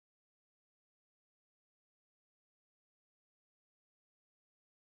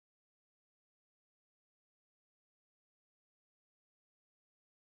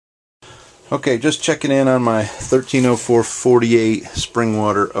Okay, just checking in on my 1304-48 spring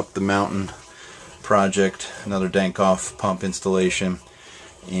water up the mountain project, another Dankoff pump installation,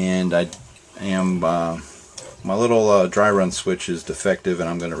 and I am my little dry run switch is defective, and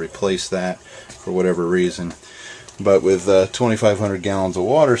I'm going to replace that for whatever reason. But with 2,500 gallons of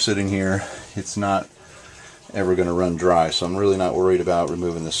water sitting here, it's not ever going to run dry, so I'm really not worried about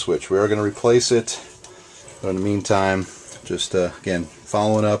removing the switch. We are going to replace it, but in the meantime, just again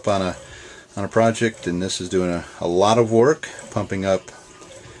following up on a project, and this is doing a lot of work, pumping up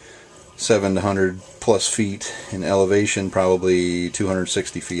 700 plus feet in elevation, probably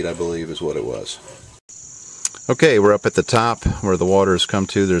 260 feet I believe is what it was. Okay, we're up at the top where the water has come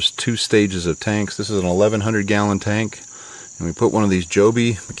to. There's two stages of tanks. This is an 1,100 gallon tank, and we put one of these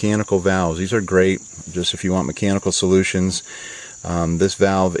Joby mechanical valves. These are great just if you want mechanical solutions. This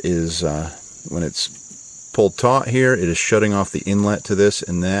valve is when it's pulled taut here, it is shutting off the inlet to this,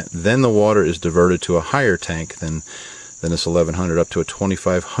 and then the water is diverted to a higher tank than this 1,100, up to a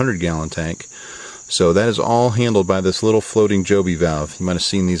 2,500 gallon tank. So that is all handled by this little floating Joby valve. You might have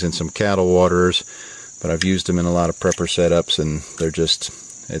seen these in some cattle waterers, but I've used them in a lot of prepper setups, and they're just,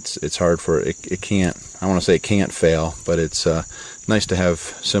 it's hard for it. It can't, I want to say it can't fail, but it's nice to have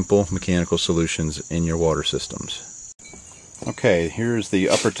simple mechanical solutions in your water systems. Okay, here's the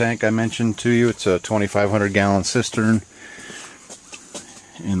upper tank I mentioned to you. It's a 2,500 gallon cistern,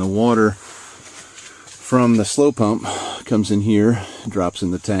 and the water from the slow pump comes in here, drops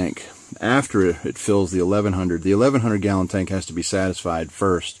in the tank. After it fills the 1,100 gallon tank has to be satisfied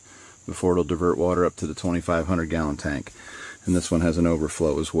first before it'll divert water up to the 2,500 gallon tank, and this one has an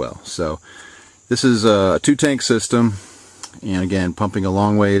overflow as well. So this is a two tank system, and again pumping a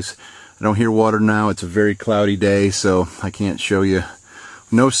long ways. I don't hear water now. It's a very cloudy day, so I can't show you.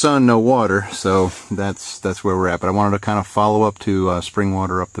 No sun, no water, so that's where we're at. But I wanted to kind of follow up to spring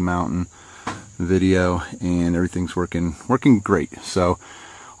water up the mountain video, and everything's working great. So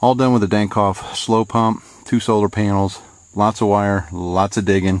all done with the Dankoff slow pump, 2 solar panels, lots of wire, lots of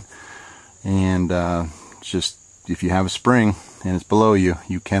digging, and just if you have a spring and it's below you,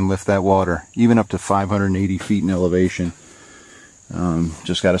 you can lift that water even up to 580 feet in elevation.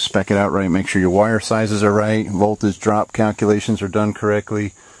 Just got to spec it out right, make sure your wire sizes are right, voltage drop calculations are done correctly,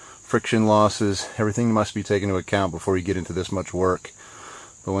 friction losses, everything must be taken into account before you get into this much work.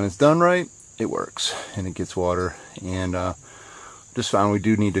 But when it's done right, it works and it gets water. And just found we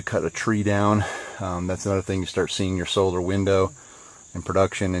do need to cut a tree down. That's another thing, you start seeing your solar window in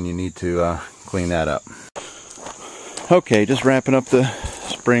production, and you need to clean that up. Okay, just wrapping up the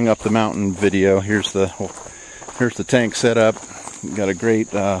spring up the mountain video. Here's the tank set up. Got a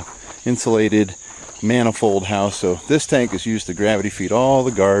great insulated manifold house. So this tank is used to gravity feed all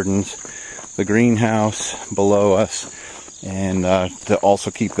the gardens, the greenhouse below us, and to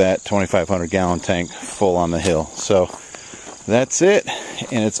also keep that 2,500 gallon tank full on the hill. So that's it,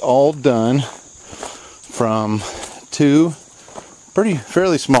 and it's all done from 2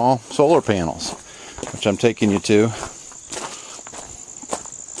 fairly small solar panels, which I'm taking you to.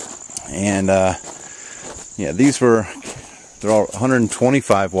 And yeah, they're all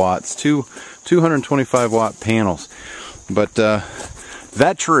 125 watts, two 225 watt panels. But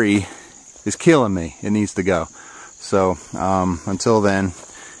that tree is killing me. It needs to go. So until then,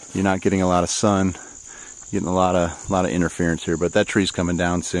 you're not getting a lot of sun, getting a lot of interference here. But that tree's coming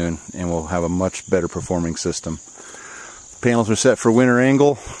down soon, and we'll have a much better performing system. Panels are set for winter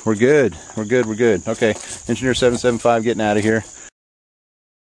angle. We're good. We're good. Okay, Engineer 775 getting out of here.